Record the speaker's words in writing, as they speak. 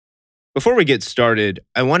Before we get started,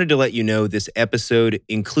 I wanted to let you know this episode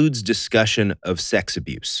includes discussion of sex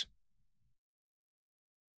abuse.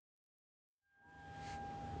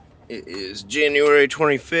 It is January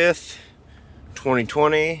 25th,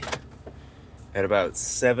 2020, at about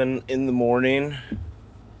 7 in the morning,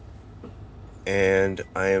 and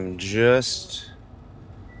I am just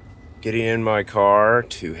getting in my car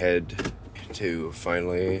to head to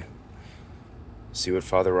finally see what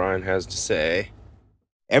Father Ryan has to say.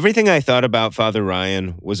 Everything I thought about Father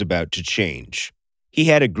Ryan was about to change. He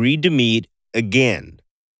had agreed to meet again,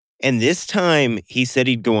 and this time he said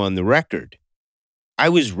he'd go on the record. I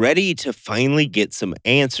was ready to finally get some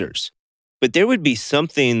answers, but there would be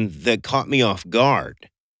something that caught me off guard,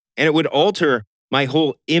 and it would alter my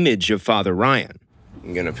whole image of Father Ryan.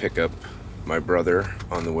 I'm going to pick up my brother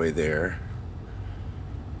on the way there,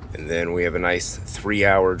 and then we have a nice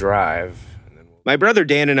 3-hour drive. My brother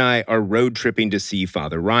Dan and I are road tripping to see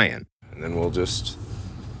Father Ryan. And then we'll just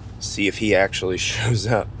see if he actually shows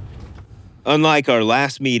up. Unlike our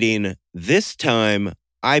last meeting, this time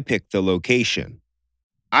I picked the location.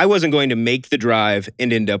 I wasn't going to make the drive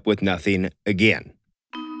and end up with nothing again.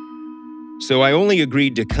 So I only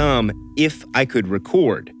agreed to come if I could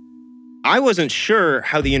record. I wasn't sure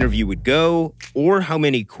how the interview would go or how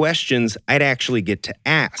many questions I'd actually get to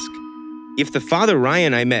ask. If the Father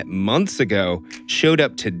Ryan I met months ago showed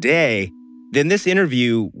up today, then this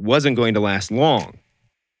interview wasn't going to last long.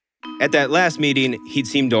 At that last meeting, he'd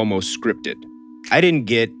seemed almost scripted. I didn't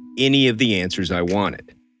get any of the answers I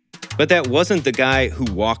wanted. But that wasn't the guy who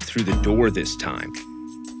walked through the door this time.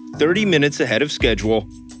 30 minutes ahead of schedule,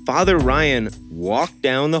 Father Ryan walked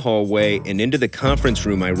down the hallway and into the conference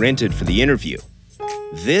room I rented for the interview.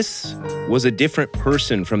 This was a different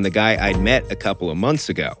person from the guy I'd met a couple of months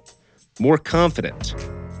ago. More confident,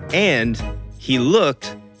 and he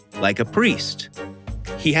looked like a priest.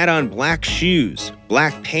 He had on black shoes,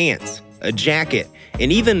 black pants, a jacket,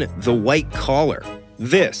 and even the white collar.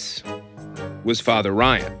 This was Father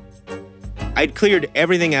Ryan. I'd cleared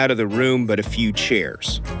everything out of the room but a few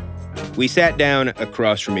chairs. We sat down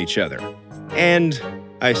across from each other, and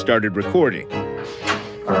I started recording.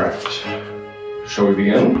 All right, shall we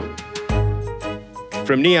begin?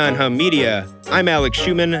 From Neon Hum Media, I'm Alex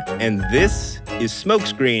Schumann, and this is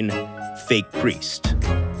Smokescreen, Fake Priest.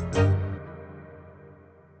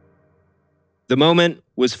 The moment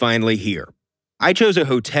was finally here. I chose a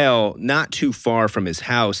hotel not too far from his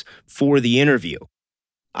house for the interview.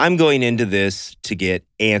 I'm going into this to get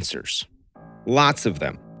answers. Lots of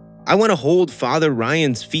them. I want to hold Father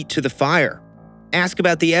Ryan's feet to the fire. Ask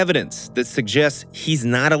about the evidence that suggests he's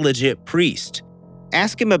not a legit priest.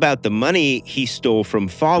 Ask him about the money he stole from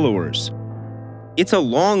followers. It's a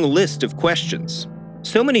long list of questions.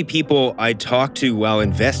 So many people I talked to while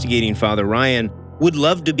investigating Father Ryan would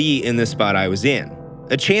love to be in the spot I was in,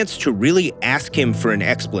 a chance to really ask him for an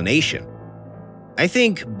explanation. I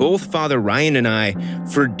think both Father Ryan and I,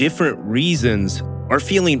 for different reasons, are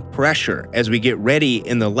feeling pressure as we get ready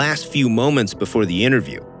in the last few moments before the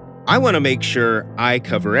interview. I want to make sure I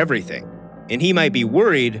cover everything, and he might be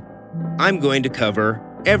worried I'm going to cover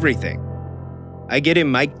everything. I get him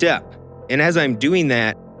mic'd up, and as I'm doing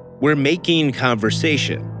that, we're making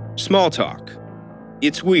conversation, small talk.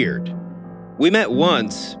 It's weird. We met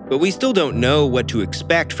once, but we still don't know what to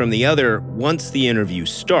expect from the other once the interview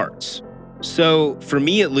starts. So, for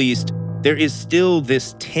me at least, there is still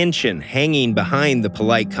this tension hanging behind the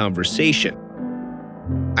polite conversation.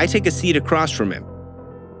 I take a seat across from him.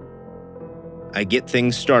 I get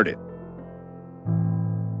things started.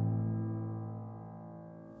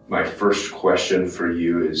 My first question for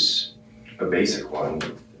you is a basic one.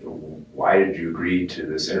 Why did you agree to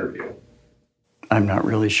this interview? I'm not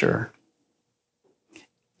really sure.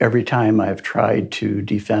 Every time I've tried to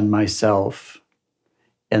defend myself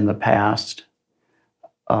in the past,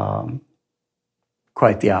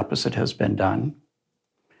 quite the opposite has been done.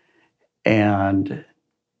 And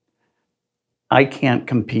I can't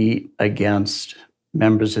compete against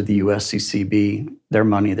members of the USCCB, their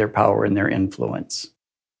money, their power, and their influence.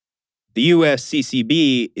 The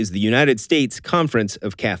USCCB is the United States Conference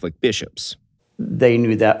of Catholic Bishops. They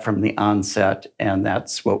knew that from the onset, and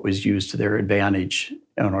that's what was used to their advantage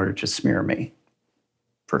in order to smear me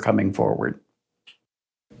for coming forward.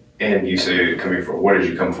 And you say coming forward. What did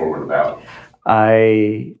you come forward about?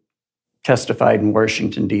 I testified in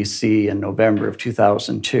Washington, D.C. in November of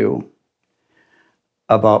 2002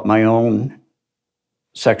 about my own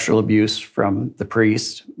sexual abuse from the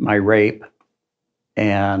priest, my rape,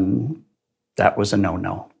 and that was a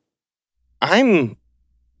no-no. I'm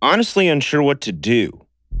honestly unsure what to do.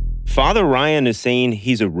 Father Ryan is saying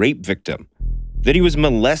he's a rape victim. that he was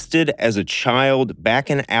molested as a child back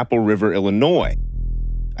in Apple River, Illinois.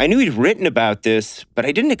 I knew he'd written about this, but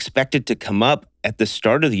I didn't expect it to come up at the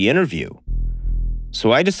start of the interview.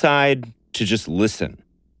 So I decide to just listen.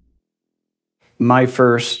 My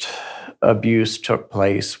first abuse took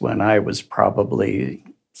place when I was probably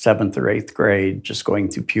 7th or 8th grade, just going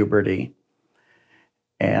through puberty.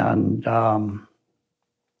 And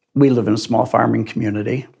we live in a small farming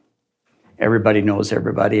community. Everybody knows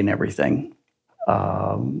everybody and everything.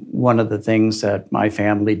 One of the things that my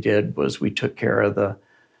family did was we took care of the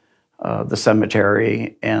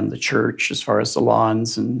cemetery and the church as far as the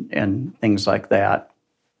lawns and things like that.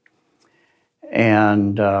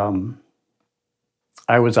 And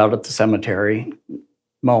I was out at the cemetery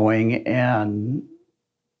mowing, and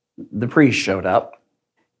the priest showed up,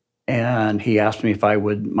 and he asked me if I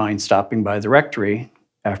would mind stopping by the rectory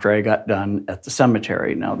after I got done at the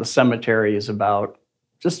cemetery. Now, the cemetery is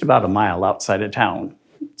just about a mile outside of town,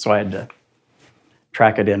 so I had to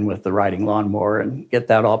track it in with the riding lawnmower and get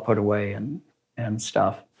that all put away and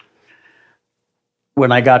stuff.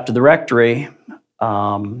 When I got to the rectory,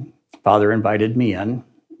 Father invited me in,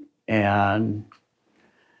 and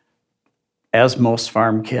as most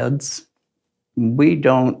farm kids, we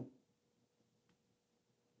didn't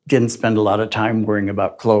spend a lot of time worrying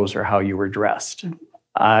about clothes or how you were dressed.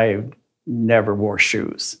 I never wore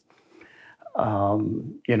shoes.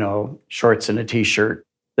 Shorts and a t-shirt,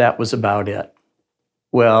 that was about it.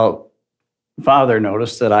 Well, Father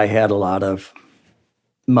noticed that I had a lot of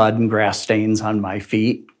mud and grass stains on my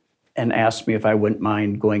feet and asked me if I wouldn't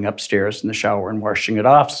mind going upstairs in the shower and washing it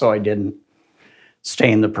off so I didn't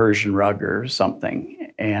stain the Persian rug or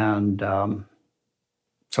something. And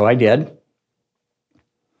so I did.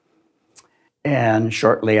 And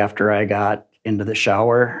shortly after I got into the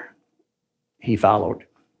shower, he followed,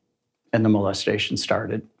 and the molestation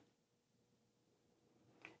started.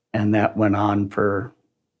 And that went on for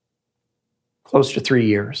close to 3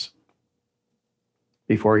 years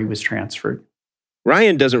before he was transferred.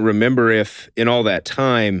 Ryan doesn't remember if, in all that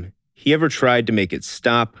time, he ever tried to make it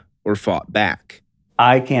stop or fought back.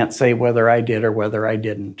 I can't say whether I did or whether I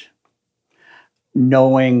didn't.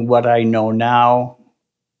 Knowing what I know now,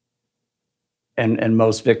 and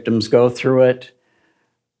most victims go through it,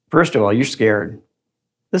 first of all, you're scared.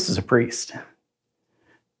 This is a priest.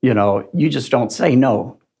 You just don't say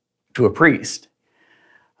no to a priest.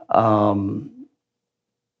 And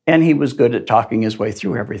he was good at talking his way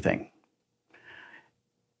through everything.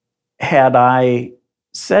 Had I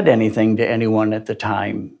said anything to anyone at the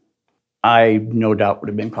time, I no doubt would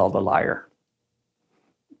have been called a liar,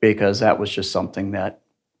 because that was just something that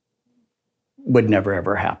would never,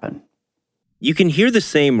 ever happen. You can hear the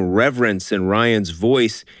same reverence in Ryan's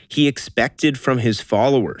voice he expected from his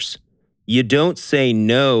followers. You don't say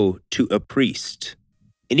no to a priest.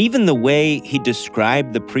 And even the way he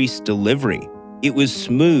described the priest's delivery, it was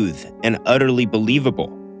smooth and utterly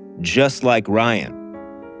believable, just like Ryan.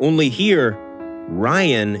 Only here,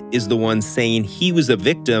 Ryan is the one saying he was a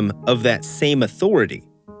victim of that same authority,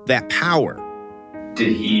 that power.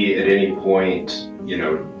 Did he at any point,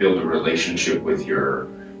 build a relationship with your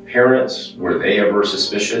parents? Were they ever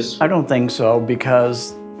suspicious? I don't think so,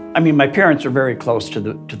 because, my parents are very close to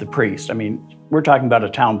the priest. We're talking about a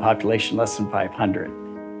town population less than 500.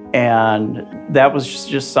 And that was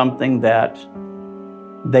just something that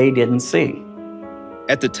they didn't see.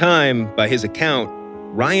 At the time, by his account,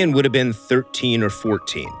 Ryan would have been 13 or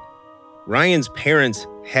 14. Ryan's parents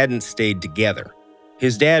hadn't stayed together.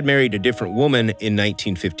 His dad married a different woman in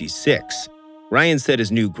 1956. Ryan said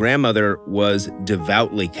his new grandmother was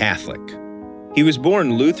devoutly Catholic. He was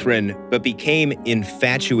born Lutheran, but became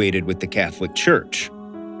infatuated with the Catholic Church.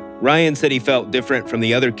 Ryan said he felt different from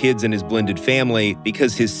the other kids in his blended family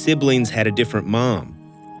because his siblings had a different mom.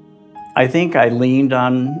 I think I leaned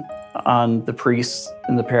on the priests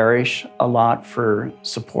in the parish a lot for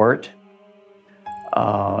support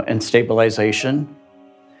and stabilization.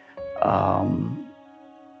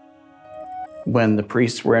 When the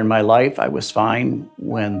priests were in my life, I was fine.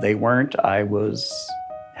 When they weren't, I was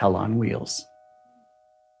hell on wheels.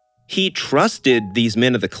 He trusted these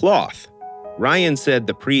men of the cloth. Ryan said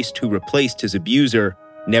the priest who replaced his abuser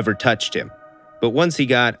never touched him. But once he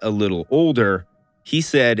got a little older, he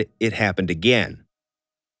said it happened again.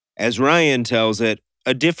 As Ryan tells it,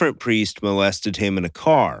 a different priest molested him in a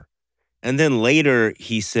car. And then later,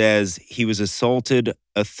 he says he was assaulted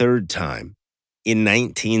a third time in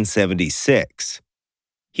 1976.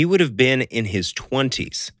 He would have been in his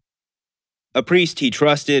 20s. A priest he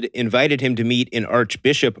trusted invited him to meet an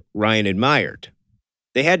archbishop Ryan admired.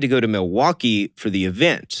 They had to go to Milwaukee for the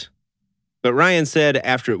event. But Ryan said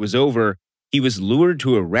after it was over, He was lured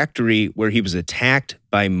to a rectory where he was attacked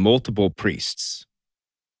by multiple priests.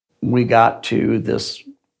 We got to this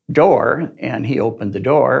door, and he opened the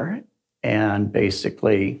door and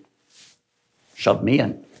basically shoved me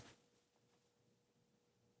in.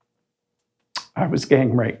 I was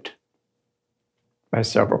gang raped by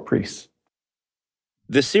several priests.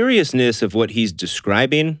 The seriousness of what he's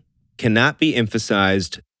describing cannot be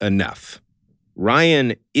emphasized enough.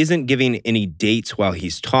 Ryan isn't giving any dates while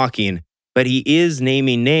he's talking, but he is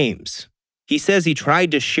naming names. He says he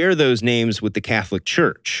tried to share those names with the Catholic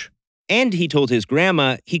Church. And he told his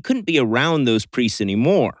grandma he couldn't be around those priests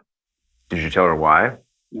anymore. Did you tell her why?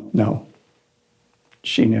 No,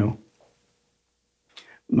 she knew.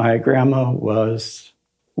 My grandma was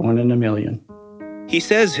one in a million. He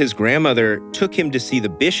says his grandmother took him to see the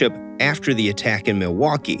bishop after the attack in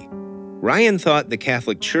Milwaukee. Ryan thought the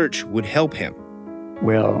Catholic Church would help him.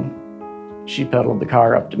 Well, she pedaled the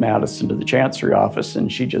car up to Madison to the Chancery office,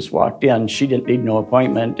 and she just walked in. She didn't need no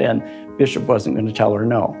appointment, and Bishop wasn't going to tell her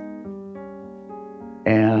no.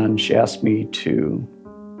 And she asked me to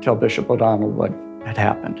tell Bishop O'Donnell what had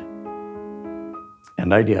happened.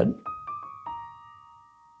 And I did.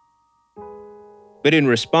 But in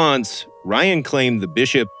response, Ryan claimed the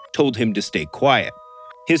bishop told him to stay quiet.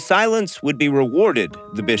 His silence would be rewarded,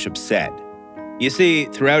 the bishop said. You see,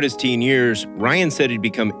 throughout his teen years, Ryan said he'd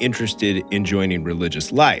become interested in joining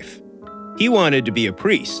religious life. He wanted to be a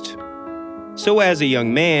priest. So as a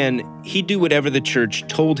young man, he'd do whatever the church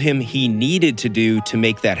told him he needed to do to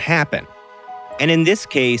make that happen. And in this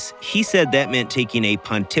case, he said that meant taking a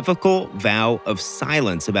pontifical vow of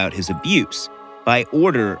silence about his abuse by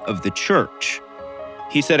order of the church.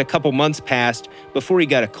 He said a couple months passed before he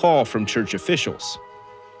got a call from church officials.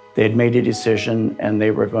 They had made a decision, and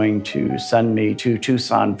they were going to send me to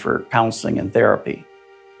Tucson for counseling and therapy,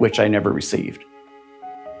 which I never received.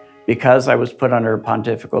 Because I was put under a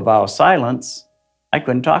pontifical vow of silence, I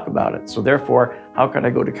couldn't talk about it. So therefore, how could I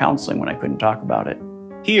go to counseling when I couldn't talk about it?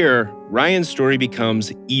 Here, Ryan's story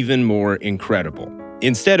becomes even more incredible.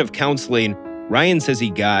 Instead of counseling, Ryan says he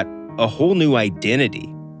got a whole new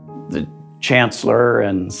identity. The chancellor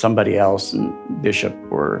and somebody else and bishop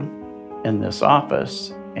were in this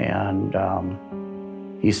office, and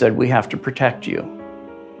he said, "We have to protect you."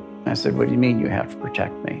 I said, "What do you mean you have to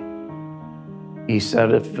protect me?" He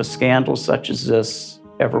said, "If a scandal such as this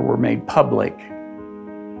ever were made public,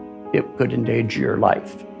 it could endanger your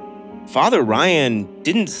life." Father Ryan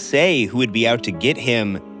didn't say who would be out to get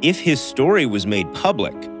him if his story was made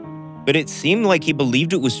public, but it seemed like he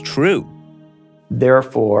believed it was true.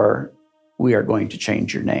 Therefore, we are going to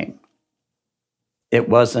change your name. It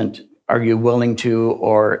wasn't, "Are you willing to?"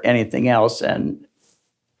 or anything else. And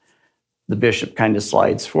the bishop kind of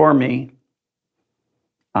slides for me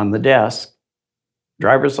on the desk,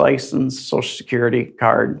 driver's license, social security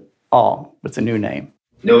card, all with a new name.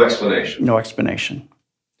 No explanation. No explanation.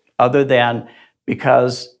 Other than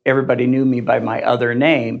because everybody knew me by my other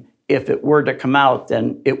name, if it were to come out,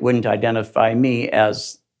 then it wouldn't identify me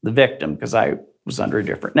as the victim because I was under a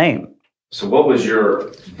different name. So what was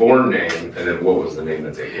your born name, and then what was the name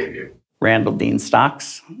that they gave you? Randall Dean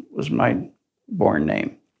Stocks was my born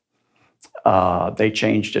name. They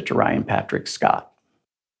changed it to Ryan Patrick Scott.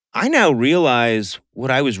 I now realize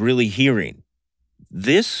what I was really hearing.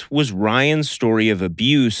 This was Ryan's story of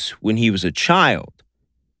abuse when he was a child,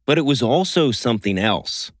 but it was also something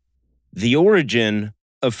else. The origin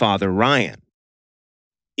of Father Ryan.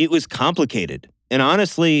 It was complicated and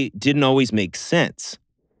honestly didn't always make sense.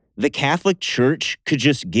 The Catholic Church could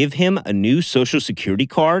just give him a new Social Security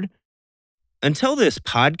card? Until this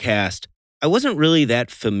podcast, I wasn't really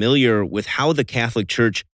that familiar with how the Catholic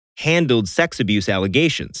Church handled sex abuse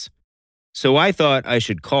allegations. So I thought I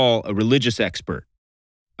should call a religious expert.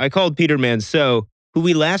 I called Peter Manseau, who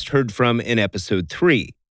we last heard from in episode 3.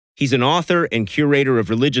 He's an author and curator of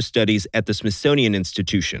religious studies at the Smithsonian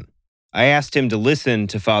Institution. I asked him to listen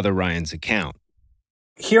to Father Ryan's account.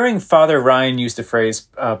 Hearing Father Ryan use the phrase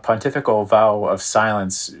pontifical vow of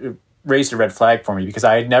silence raised a red flag for me because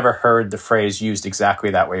I had never heard the phrase used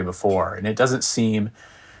exactly that way before. And it doesn't seem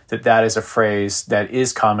that that is a phrase that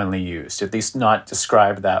is commonly used, at least not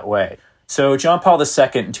described that way. So John Paul II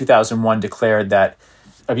in 2001 declared that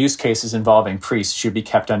abuse cases involving priests should be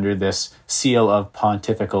kept under this seal of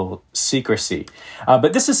pontifical secrecy.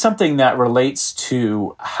 But this is something that relates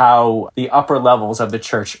to how the upper levels of the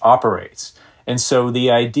church operates. And so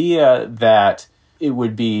the idea that it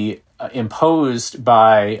would be imposed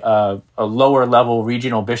by a lower level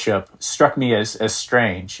regional bishop struck me as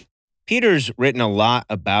strange. Peter's written a lot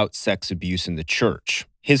about sex abuse in the church.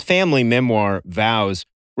 His family memoir, Vows,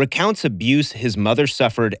 recounts abuse his mother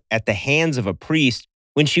suffered at the hands of a priest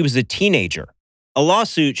when she was a teenager. A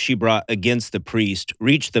lawsuit she brought against the priest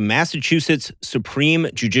reached the Massachusetts Supreme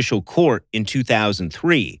Judicial Court in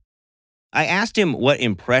 2003. I asked him what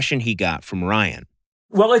impression he got from Ryan.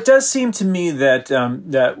 Well, it does seem to me that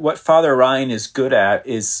that what Father Ryan is good at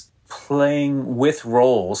is playing with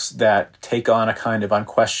roles that take on a kind of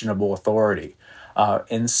unquestionable authority.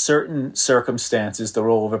 In certain circumstances, the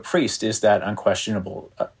role of a priest is that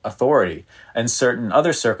unquestionable authority. In certain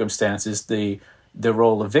other circumstances, the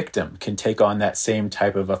role of victim can take on that same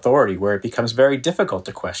type of authority, where it becomes very difficult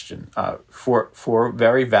to question for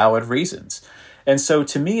very valid reasons. And so,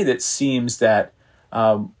 to me, that seems that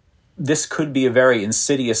this could be a very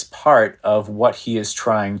insidious part of what he is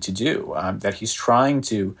trying to do, that he's trying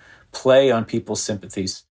to play on people's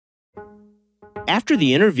sympathies. After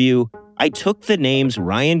the interview, I took the names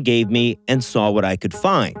Ryan gave me and saw what I could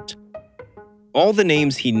find. All the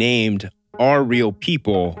names he named are real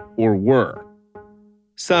people, or were.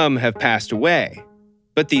 Some have passed away,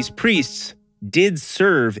 but these priests did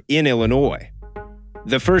serve in Illinois.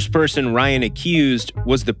 The first person Ryan accused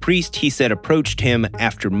was the priest he said approached him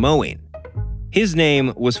after mowing. His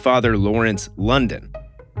name was Father Lawrence London.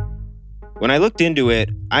 When I looked into it,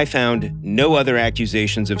 I found no other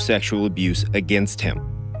accusations of sexual abuse against him.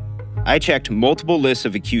 I checked multiple lists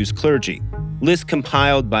of accused clergy, lists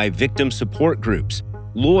compiled by victim support groups,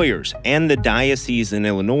 lawyers, and the diocese in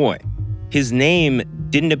Illinois. His name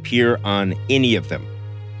didn't appear on any of them.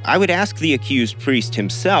 I would ask the accused priest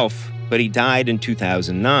himself, but he died in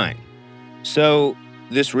 2009. So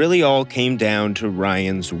this really all came down to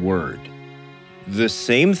Ryan's word. The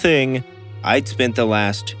same thing I'd spent the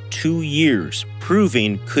last 2 years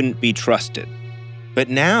proving couldn't be trusted. But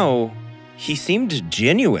now, he seemed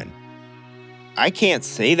genuine. I can't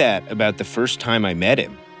say that about the first time I met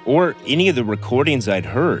him, or any of the recordings I'd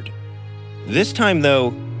heard. This time,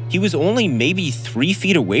 though, he was only maybe 3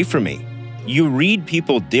 feet away from me. You read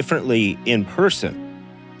people differently in person.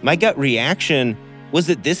 My gut reaction was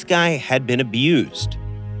that this guy had been abused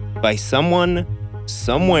by someone,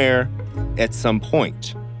 somewhere, at some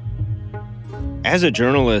point. As a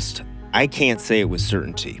journalist, I can't say it with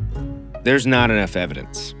certainty. There's not enough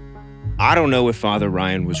evidence. I don't know if Father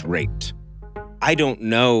Ryan was raped. I don't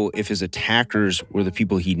know if his attackers were the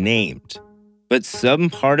people he named, but some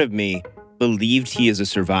part of me believed he is a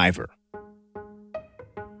survivor.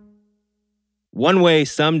 One way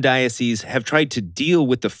some dioceses have tried to deal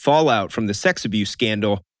with the fallout from the sex abuse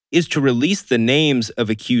scandal is to release the names of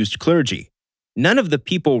accused clergy. None of the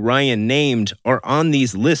people Ryan named are on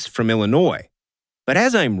these lists from Illinois. But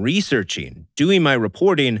as I'm researching, doing my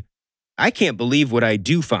reporting, I can't believe what I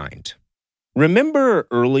do find. Remember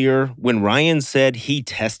earlier when Ryan said he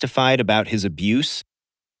testified about his abuse?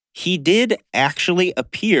 He did actually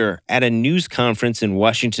appear at a news conference in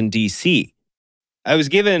Washington, D.C. I was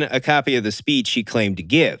given a copy of the speech he claimed to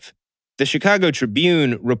give. The Chicago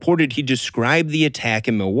Tribune reported he described the attack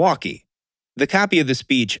in Milwaukee. The copy of the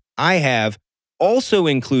speech I have also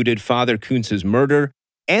included Father Kuntz's murder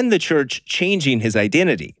and the church changing his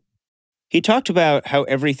identity. He talked about how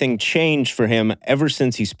everything changed for him ever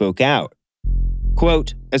since he spoke out.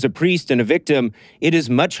 Quote, "As a priest and a victim, it is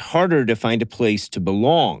much harder to find a place to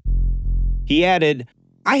belong." He added,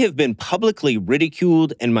 "I have been publicly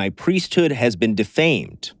ridiculed and my priesthood has been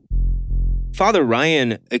defamed." Father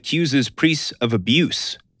Ryan accuses priests of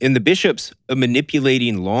abuse and the bishops of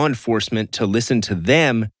manipulating law enforcement to listen to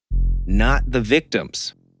them, not the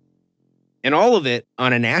victims. And all of it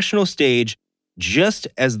on a national stage just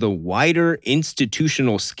as the wider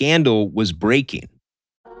institutional scandal was breaking.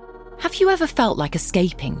 Have you ever felt like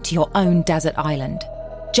escaping to your own desert island?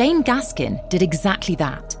 Jane Gaskin did exactly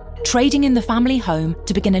that, trading in the family home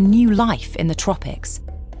to begin a new life in the tropics.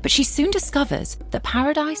 But she soon discovers that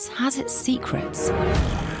paradise has its secrets.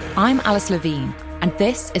 I'm Alice Levine, and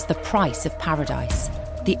this is The Price of Paradise,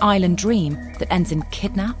 the island dream that ends in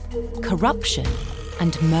kidnap, corruption,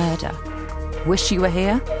 and murder. Wish you were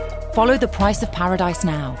here? Follow The Price of Paradise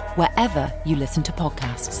now, wherever you listen to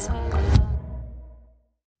podcasts.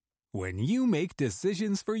 When you make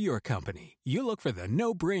decisions for your company, you look for the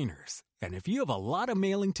no-brainers. And if you have a lot of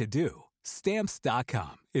mailing to do,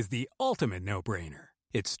 Stamps.com is the ultimate no-brainer.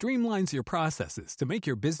 It streamlines your processes to make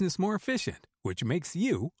your business more efficient, which makes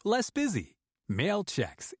you less busy. Mail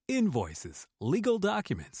checks, invoices, legal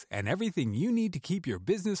documents, and everything you need to keep your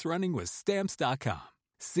business running with Stamps.com.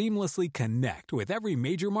 Seamlessly connect with every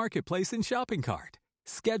major marketplace and shopping cart.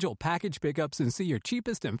 Schedule package pickups and see your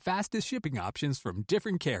cheapest and fastest shipping options from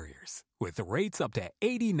different carriers, with rates up to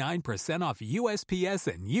 89% off USPS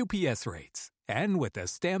and UPS rates. And with the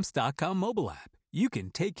Stamps.com mobile app, you can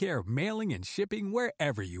take care of mailing and shipping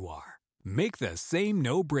wherever you are. Make the same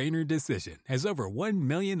no-brainer decision as over 1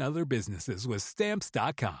 million other businesses with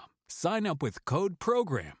Stamps.com. Sign up with code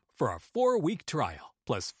PROGRAM for a 4-week trial,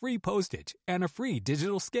 plus free postage and a free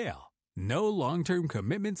digital scale. No long-term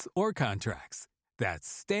commitments or contracts. That's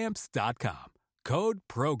Stamps.com. Code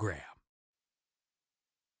PROGRAM.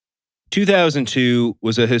 2002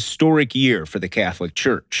 was a historic year for the Catholic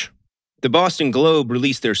Church. The Boston Globe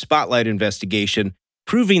released their Spotlight investigation,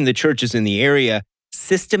 proving the churches in the area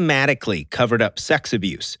systematically covered up sex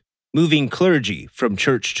abuse, moving clergy from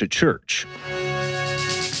church to church.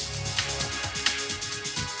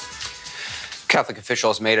 Catholic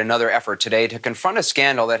officials made another effort today to confront a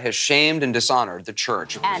scandal that has shamed and dishonored the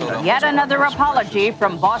church. And yet another apology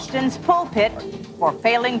from Boston's pulpit for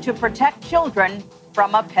failing to protect children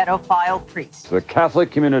from a pedophile priest. The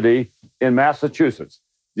Catholic community in Massachusetts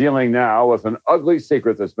dealing now with an ugly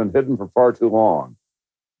secret that's been hidden for far too long.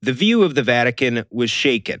 The view of the Vatican was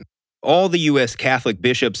shaken. All the U.S. Catholic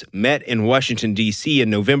bishops met in Washington, D.C. in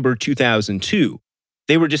November 2002.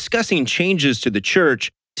 They were discussing changes to the church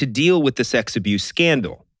to deal with the sex abuse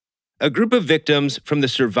scandal. A group of victims from the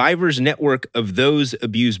Survivors Network of Those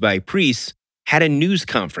Abused by Priests had a news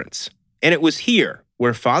conference, and it was here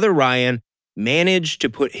where Father Ryan managed to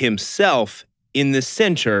put himself in the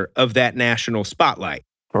center of that national spotlight.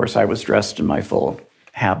 Of course, I was dressed in my full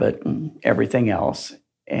habit and everything else.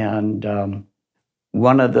 And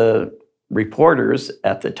one of the reporters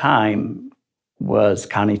at the time was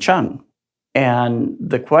Connie Chung. And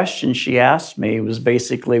the question she asked me was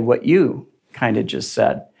basically what you kind of just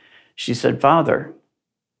said. She said, "Father,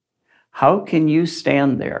 how can you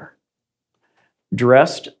stand there,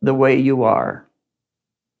 dressed the way you are,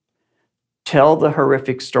 tell the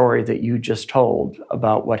horrific story that you just told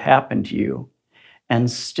about what happened to you,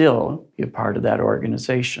 and still be a part of that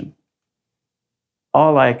organization?"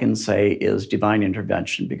 All I can say is divine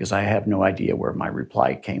intervention, because I have no idea where my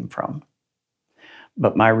reply came from.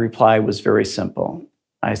 But my reply was very simple.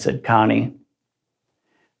 I said, "Connie,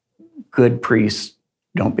 good priests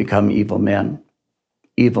don't become evil men.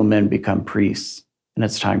 Evil men become priests, and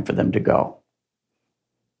it's time for them to go."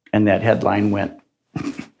 And that headline went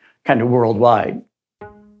kind of worldwide.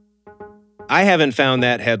 I haven't found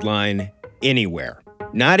that headline anywhere,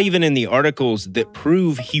 not even in the articles that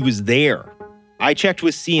prove he was there. I checked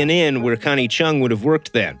with CNN, where Connie Chung would have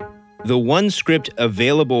worked then. The one script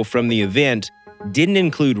available from the event didn't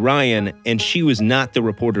include Ryan, and she was not the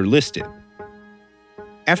reporter listed.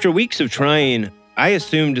 After weeks of trying, I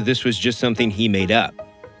assumed this was just something he made up.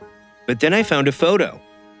 But then I found a photo.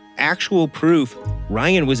 Actual proof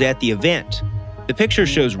Ryan was at the event. The picture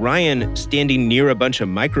shows Ryan standing near a bunch of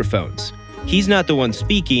microphones. He's not the one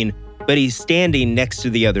speaking, but he's standing next to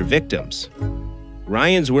the other victims.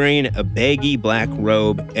 Ryan's wearing a baggy black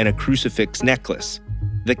robe and a crucifix necklace.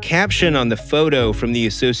 The caption on the photo from the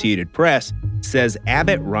Associated Press says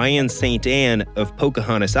Abbot Ryan St. Anne of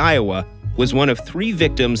Pocahontas, Iowa, was one of 3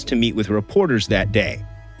 victims to meet with reporters that day.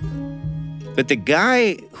 But the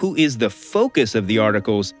guy who is the focus of the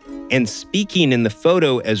articles and speaking in the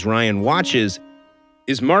photo as Ryan watches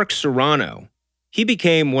is Mark Serrano. He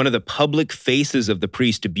became one of the public faces of the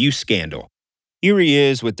priest abuse scandal. Here he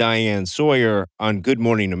is with Diane Sawyer on Good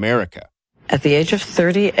Morning America. At the age of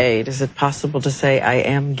 38, is it possible to say I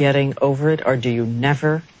am getting over it, or do you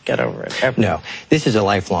never get over it? Ever? No, this is a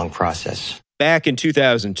lifelong process. Back in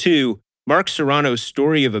 2002, Mark Serrano's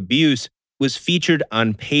story of abuse was featured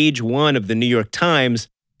on page 1 of the New York Times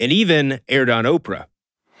and even aired on Oprah.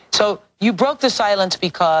 So you broke the silence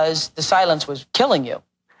because the silence was killing you.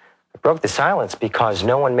 I broke the silence because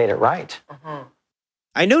no one made it right. Mm-hmm.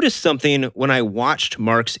 I noticed something when I watched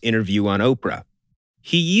Mark's interview on Oprah.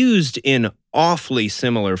 He used an awfully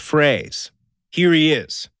similar phrase. Here he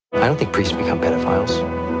is. I don't think priests become pedophiles.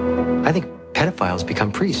 I think pedophiles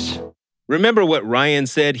become priests. Remember what Ryan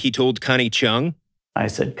said he told Connie Chung? I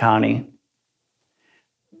said, "Connie,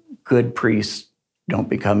 good priests don't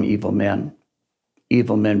become evil men.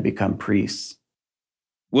 Evil men become priests."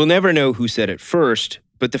 We'll never know who said it first,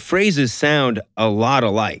 but the phrases sound a lot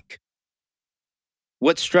alike.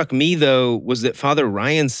 What struck me, though, was that Father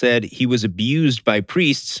Ryan said he was abused by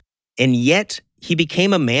priests, and yet he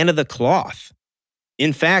became a man of the cloth.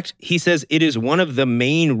 In fact, he says it is one of the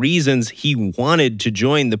main reasons he wanted to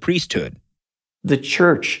join the priesthood. The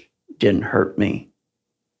church didn't hurt me.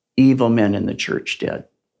 Evil men in the church did.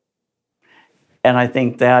 And I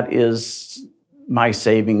think that is my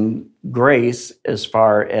saving grace as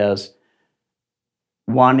far as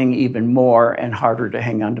wanting even more and harder to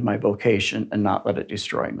hang on to my vocation and not let it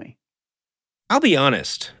destroy me. I'll be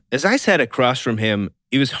honest, as I sat across from him,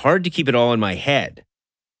 It was hard to keep it all in my head.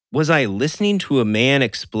 Was I listening to a man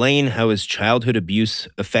explain how his childhood abuse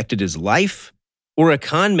affected his life? Or a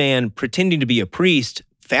con man pretending to be a priest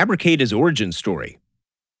fabricate his origin story?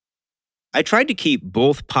 I tried to keep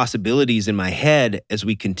both possibilities in my head as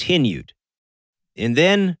we continued. And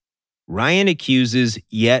then Ryan accuses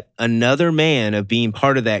yet another man of being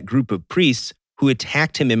part of that group of priests who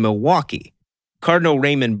attacked him in Milwaukee, Cardinal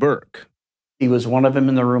Raymond Burke. He was one of them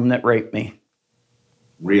in the room that raped me.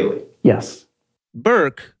 Really? Yes.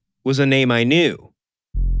 Burke was a name I knew.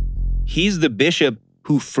 He's the bishop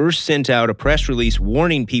who first sent out a press release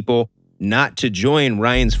warning people not to join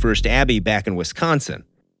Ryan's First Abbey back in Wisconsin.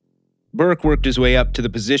 Burke worked his way up to the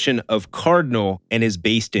position of cardinal and is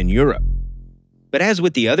based in Europe. But as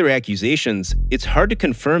with the other accusations, it's hard to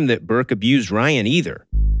confirm that Burke abused Ryan either.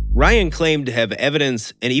 Ryan claimed to have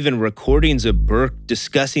evidence and even recordings of Burke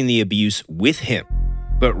discussing the abuse with him,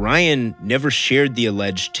 but Ryan never shared the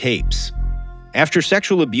alleged tapes. After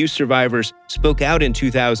sexual abuse survivors spoke out in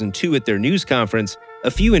 2002 at their news conference,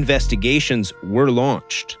 a few investigations were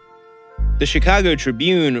launched. The Chicago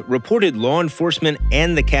Tribune reported law enforcement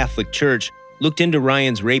and the Catholic Church looked into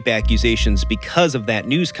Ryan's rape accusations because of that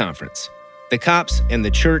news conference. The cops and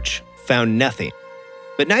the church found nothing.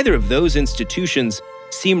 But neither of those institutions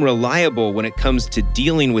seem reliable when it comes to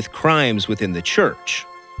dealing with crimes within the church.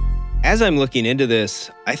 As I'm looking into this,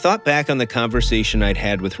 I thought back on the conversation I'd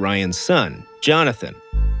had with Ryan's son, Jonathan.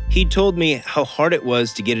 He'd told me how hard it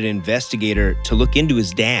was to get an investigator to look into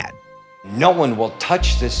his dad. No one will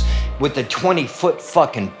touch this with a 20-foot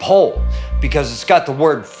fucking pole because it's got the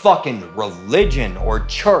word fucking religion or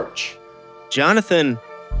church. Jonathan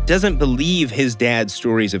doesn't believe his dad's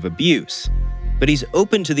stories of abuse, but he's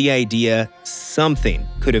open to the idea something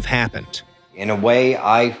could have happened. In a way,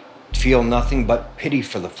 I feel nothing but pity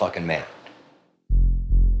for the fucking man.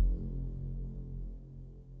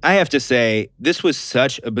 I have to say, this was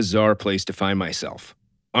such a bizarre place to find myself.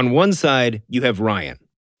 On one side, you have Ryan,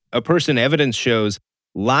 a person evidence shows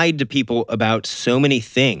lied to people about so many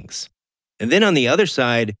things. And then on the other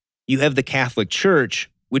side, you have the Catholic Church,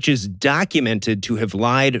 which is documented to have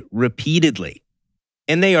lied repeatedly.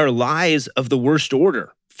 And they are lies of the worst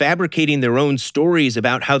order, fabricating their own stories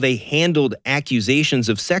about how they handled accusations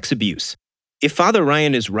of sex abuse. If Father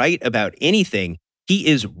Ryan is right about anything, he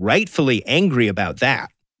is rightfully angry about that.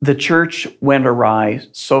 The church went awry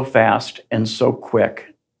so fast and so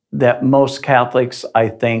quick that most Catholics, I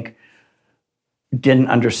think, didn't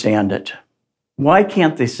understand it. Why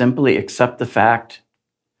can't they simply accept the fact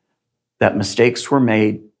that mistakes were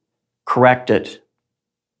made, correct it,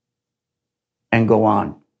 and go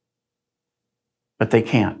on? But they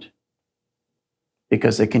can't,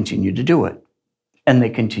 because they continue to do it, and they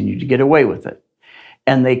continue to get away with it,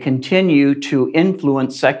 and they continue to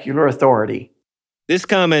influence secular authority. This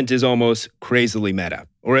comment is almost crazily meta,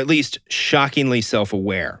 or at least shockingly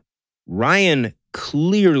self-aware. Ryan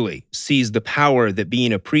clearly sees the power that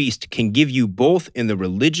being a priest can give you both in the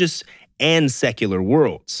religious and secular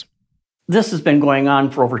worlds. This has been going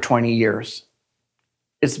on for over 20 years.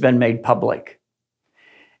 It's been made public.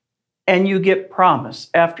 And you get promise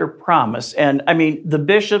after promise. And I mean, the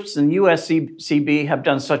bishops and USCB have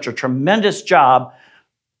done such a tremendous job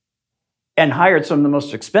and hired some of the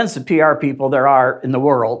most expensive PR people there are in the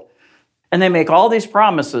world. And they make all these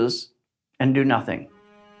promises and do nothing.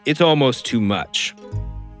 It's almost too much.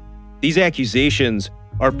 These accusations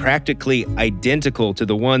are practically identical to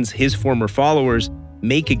the ones his former followers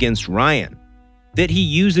make against Ryan, that he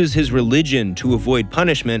uses his religion to avoid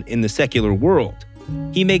punishment in the secular world.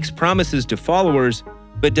 He makes promises to followers,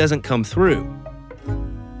 but doesn't come through.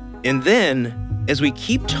 And then, as we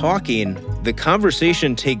keep talking, the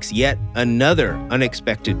conversation takes yet another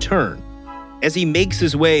unexpected turn. As he makes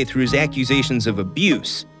his way through his accusations of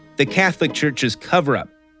abuse, the Catholic Church's cover-up,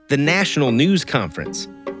 the national news conference,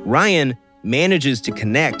 Ryan manages to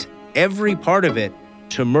connect every part of it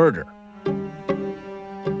to murder.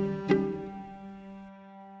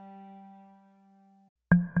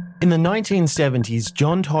 In the 1970s,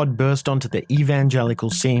 John Todd burst onto the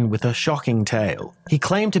evangelical scene with a shocking tale. He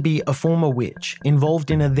claimed to be a former witch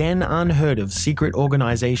involved in a then unheard of secret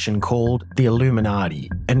organization called the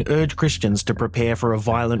Illuminati and urged Christians to prepare for a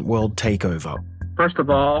violent world takeover. First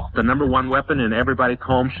of all, the number one weapon in everybody's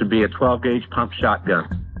home should be a 12-gauge pump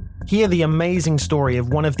shotgun. Hear the amazing story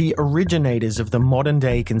of one of the originators of the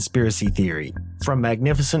modern-day conspiracy theory. From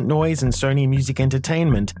Magnificent Noise and Sony Music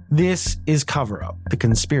Entertainment, this is Cover Up, the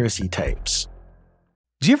conspiracy tapes.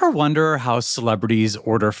 Do you ever wonder how celebrities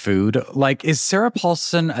order food? Like, is Sarah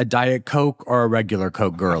Paulson a Diet Coke or a regular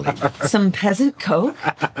Coke girlie? Some peasant Coke?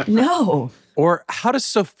 No. Or how does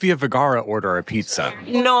Sofia Vergara order a pizza?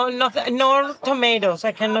 No, nothing, no tomatoes.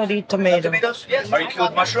 I cannot eat tomatoes. Yes. Are you cool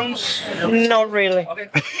with mushrooms? Not really.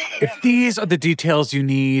 If these are the details you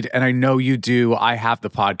need, and I know you do, I have the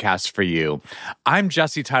podcast for you. I'm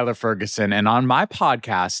Jesse Tyler Ferguson, and on my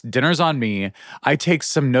podcast, Dinners on Me, I take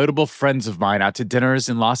some notable friends of mine out to dinners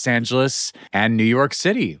in Los Angeles and New York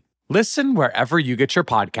City. Listen wherever you get your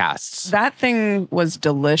podcasts. That thing was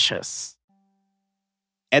delicious.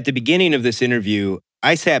 At the beginning of this interview,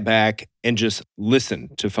 I sat back and just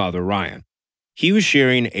listened to Father Ryan. He was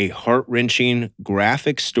sharing a heart-wrenching,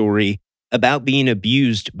 graphic story about being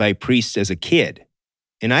abused by priests as a kid,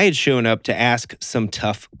 and I had shown up to ask some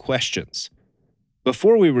tough questions.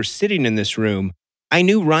 Before we were sitting in this room, I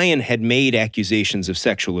knew Ryan had made accusations of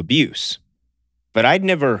sexual abuse, but I'd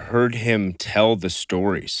never heard him tell the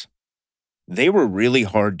stories. They were really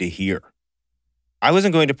hard to hear. I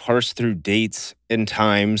wasn't going to parse through dates and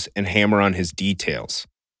times and hammer on his details.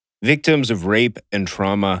 Victims of rape and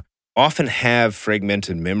trauma often have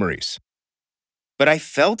fragmented memories. But I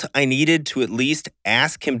felt I needed to at least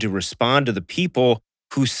ask him to respond to the people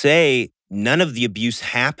who say none of the abuse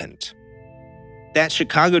happened. That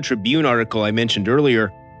Chicago Tribune article I mentioned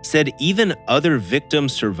earlier said even other victim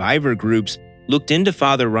survivor groups looked into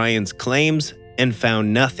Father Ryan's claims and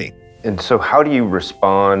found nothing. And so how do you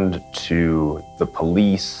respond to the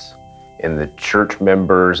police and the church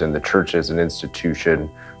members and the church as an institution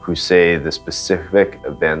who say the specific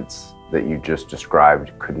events that you just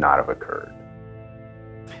described could not have occurred?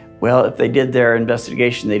 Well, if they did their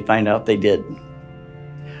investigation, they'd find out they did.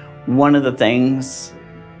 One of the things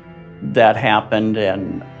that happened,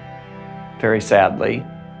 and very sadly,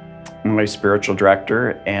 my spiritual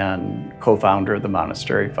director and co-founder of the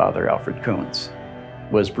monastery, Father Alfred Koontz,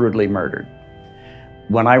 was brutally murdered.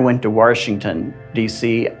 When I went to Washington,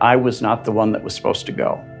 D.C., I was not the one that was supposed to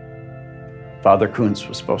go. Father Koontz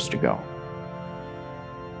was supposed to go.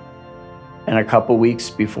 And a couple weeks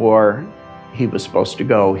before he was supposed to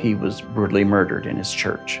go, he was brutally murdered in his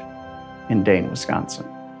church in Dane, Wisconsin.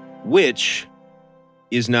 Which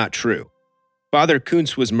is not true. Father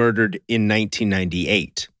Koontz was murdered in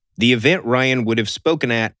 1998. The event Ryan would have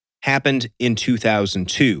spoken at happened in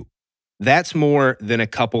 2002. That's more than a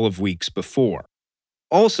couple of weeks before.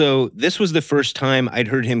 Also, this was the first time I'd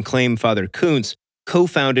heard him claim Father Koontz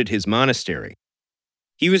co-founded his monastery.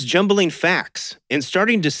 He was jumbling facts and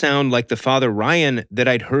starting to sound like the Father Ryan that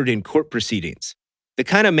I'd heard in court proceedings, the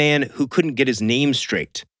kind of man who couldn't get his name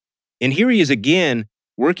straight. And here he is again,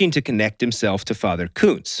 working to connect himself to Father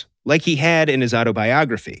Koontz, like he had in his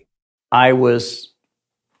autobiography. I was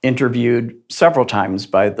interviewed several times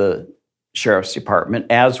by the Sheriff's Department,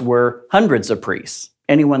 as were hundreds of priests,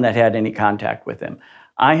 anyone that had any contact with him.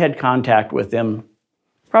 I had contact with him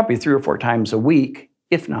probably 3 or 4 times a week,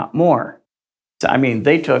 if not more. So, I mean,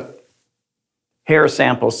 they took hair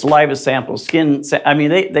samples, saliva samples,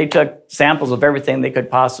 they took samples of everything they could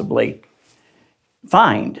possibly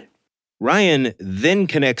find. Ryan then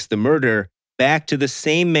connects the murder back to the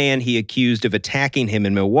same man he accused of attacking him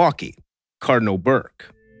in Milwaukee, Cardinal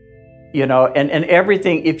Burke. You know, and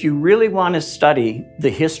everything, if you really want to study the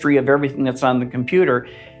history of everything that's on the computer,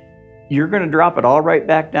 you're going to drop it all right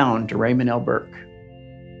back down to Raymond L. Burke.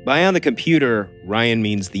 By on the computer, Ryan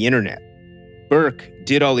means the internet. Burke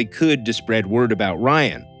did all he could to spread word about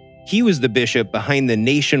Ryan. He was the bishop behind the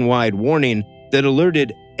nationwide warning that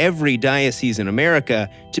alerted every diocese in America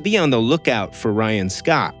to be on the lookout for Ryan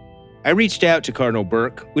Scott. I reached out to Cardinal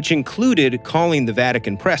Burke, which included calling the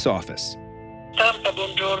Vatican press office.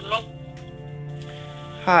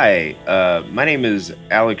 Hi, my name is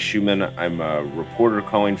Alex Schumann. I'm a reporter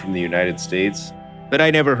calling from the United States. But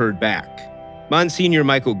I never heard back. Monsignor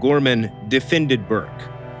Michael Gorman defended Burke.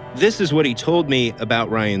 This is what he told me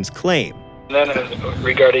about Ryan's claim. Then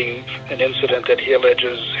regarding an incident that he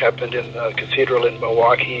alleges happened in the cathedral in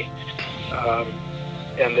Milwaukee,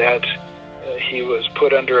 and that he was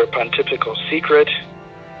put under a pontifical secret,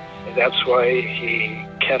 and that's why he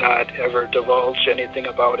cannot ever divulge anything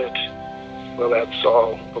about it. Well, that's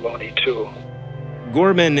all baloney too.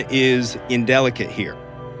 Gorman is indelicate here.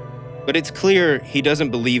 But it's clear he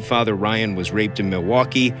doesn't believe Father Ryan was raped in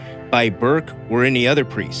Milwaukee by Burke or any other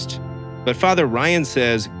priest. But Father Ryan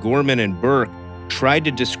says Gorman and Burke tried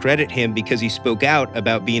to discredit him because he spoke out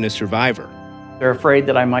about being a survivor. They're afraid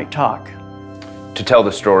that I might talk. To tell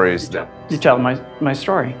the stories. To tell my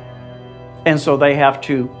story. And so they have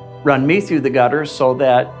to run me through the gutter so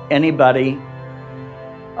that anybody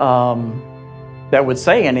that would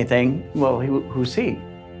say anything, well, who's he?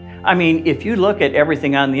 I mean, if you look at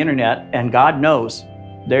everything on the internet, and God knows,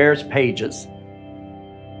 there's pages.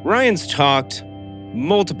 Ryan's talked,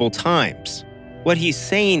 multiple times. What he's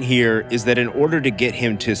saying here is that in order to get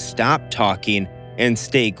him to stop talking and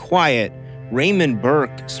stay quiet, Raymond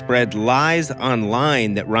Burke spread lies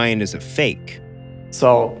online that Ryan is a fake.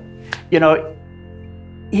 So,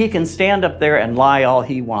 he can stand up there and lie all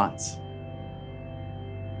he wants.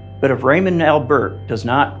 But if Raymond L. Burke does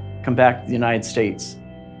not come back to the United States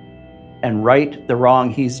and right the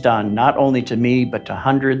wrong he's done, not only to me, but to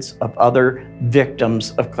hundreds of other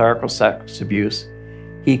victims of clerical sex abuse,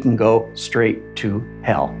 he can go straight to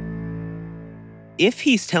hell. If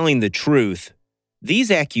he's telling the truth,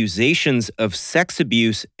 these accusations of sex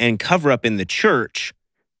abuse and cover-up in the church,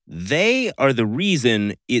 they are the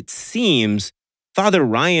reason, it seems, Father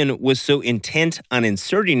Ryan was so intent on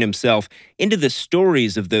inserting himself into the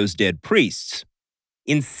stories of those dead priests,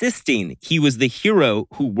 insisting he was the hero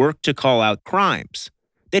who worked to call out crimes,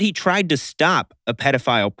 that he tried to stop a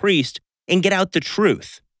pedophile priest and get out the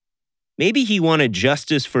truth. Maybe he wanted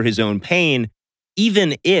justice for his own pain,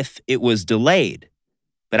 even if it was delayed.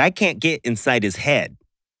 But I can't get inside his head.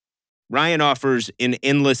 Ryan offers an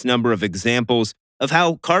endless number of examples of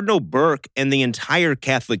how Cardinal Burke and the entire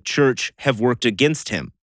Catholic Church have worked against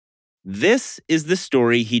him. This is the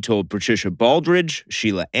story he told Patricia Baldridge,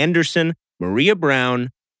 Sheila Anderson, Maria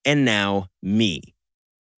Brown, and now me.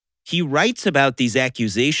 He writes about these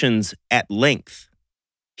accusations at length.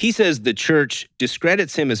 He says the church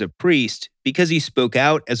discredits him as a priest because he spoke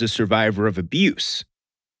out as a survivor of abuse.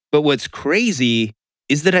 But what's crazy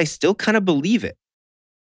is that I still kind of believe it.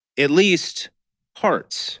 At least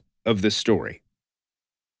parts of the story.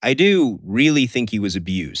 I do really think he was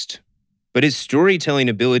abused, but his storytelling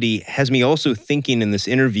ability has me also thinking in this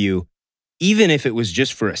interview, even if it was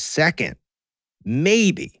just for a second,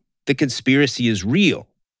 maybe the conspiracy is real.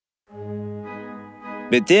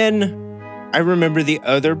 But then I remember the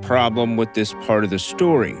other problem with this part of the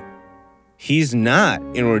story. He's not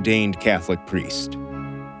an ordained Catholic priest.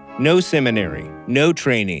 No seminary, no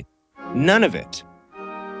training, none of it.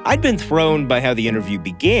 I'd been thrown by how the interview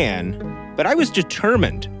began, but I was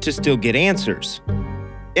determined to still get answers.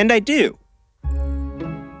 And I do.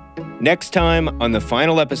 Next time on the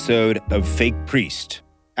final episode of Fake Priest,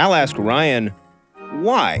 I'll ask Ryan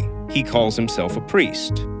why he calls himself a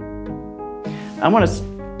priest. I want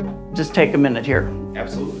to just take a minute here.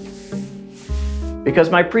 Absolutely. Because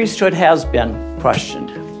my priesthood has been questioned.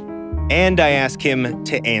 And I ask him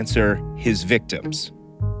to answer his victims.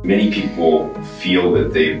 Many people feel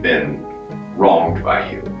that they've been wronged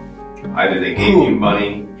by you. Either they gave you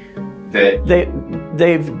money that...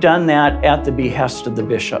 They've done that at the behest of the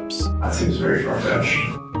bishops. That seems very far-fetched.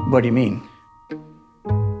 What do you mean?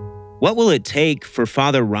 What will it take for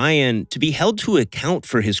Father Ryan to be held to account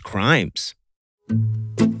for his crimes?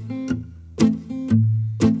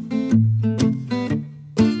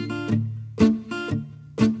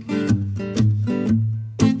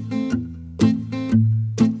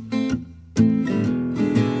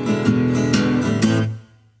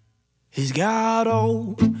 He's got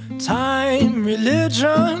old-time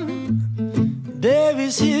religion,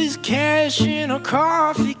 buries his cash in a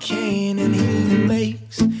coffee can, and he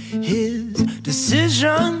makes his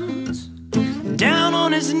decisions down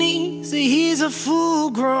on his knees. He's a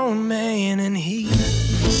full-grown man, and he...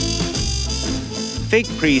 Fake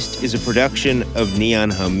Priest is a production of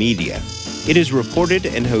Neon Hum Media. It is reported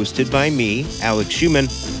and hosted by me, Alex Schumann.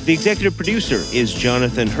 The executive producer is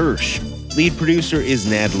Jonathan Hirsch. Lead producer is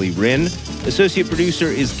Natalie Wren. Associate producer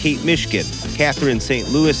is Kate Mishkin. Catherine St.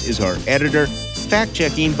 Louis is our editor.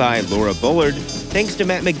 Fact-checking by Laura Bullard. Thanks to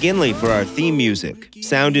Matt McGinley for our theme music.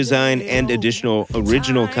 Sound design and additional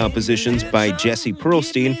original compositions by Jesse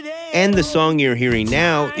Pearlstein. And the song you're hearing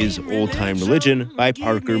now is Old Time Religion by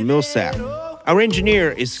Parker Millsap. Our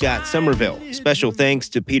engineer is Scott Somerville. Special thanks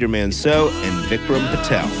to Peter Manceau and Vikram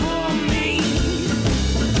Patel.